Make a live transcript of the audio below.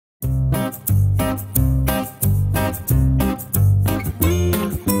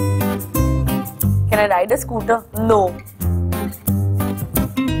I ride a scooter? No.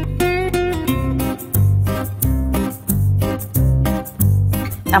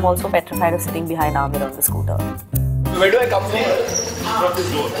 I'm also petrified of sitting behind Aamir on the scooter. Where do I come from? From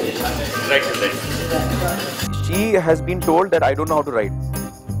this door. Right to right. She has been told that I don't know how to ride.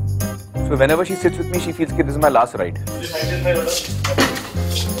 So whenever she sits with me, she feels that this is my last ride.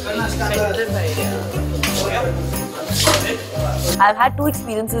 I've had 2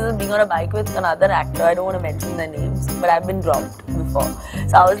 experiences of being on a bike with another actor. I don't want to mention their names, but I've been dropped before.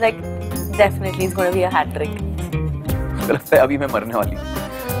 So I was like, definitely it's going to be a hat trick. मुझे लगता है अभी मैं मरने वाली हूँ।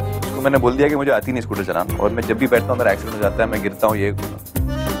 उसको मैंने बोल दिया कि मुझे आती नहीं स्कूटर चलाना और मैं जब भी बैठता हूँ मेरा एक्सीडेंट हो जाता है, मैं गिरता हूँ ये।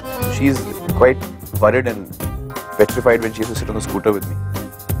 She is quite worried and petrified when she used to sit on the scooter with me.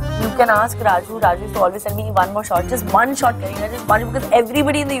 You can ask Raju. Raju used to always tell me one more shot, just one shot, Kareena, just one, because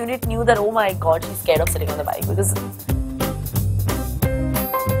everybody in the unit knew that, oh my God, she's scared of sitting on the bike. Because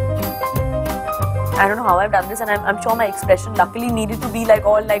I don't know how I've done this, and I'm sure my expression luckily needed to be like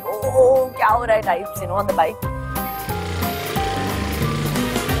all like, oh, kya ho raha hai types, you know, on the bike.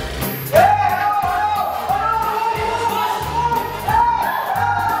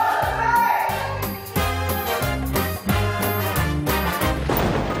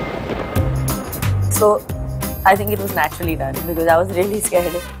 So I think it was naturally done because I was really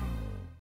scared.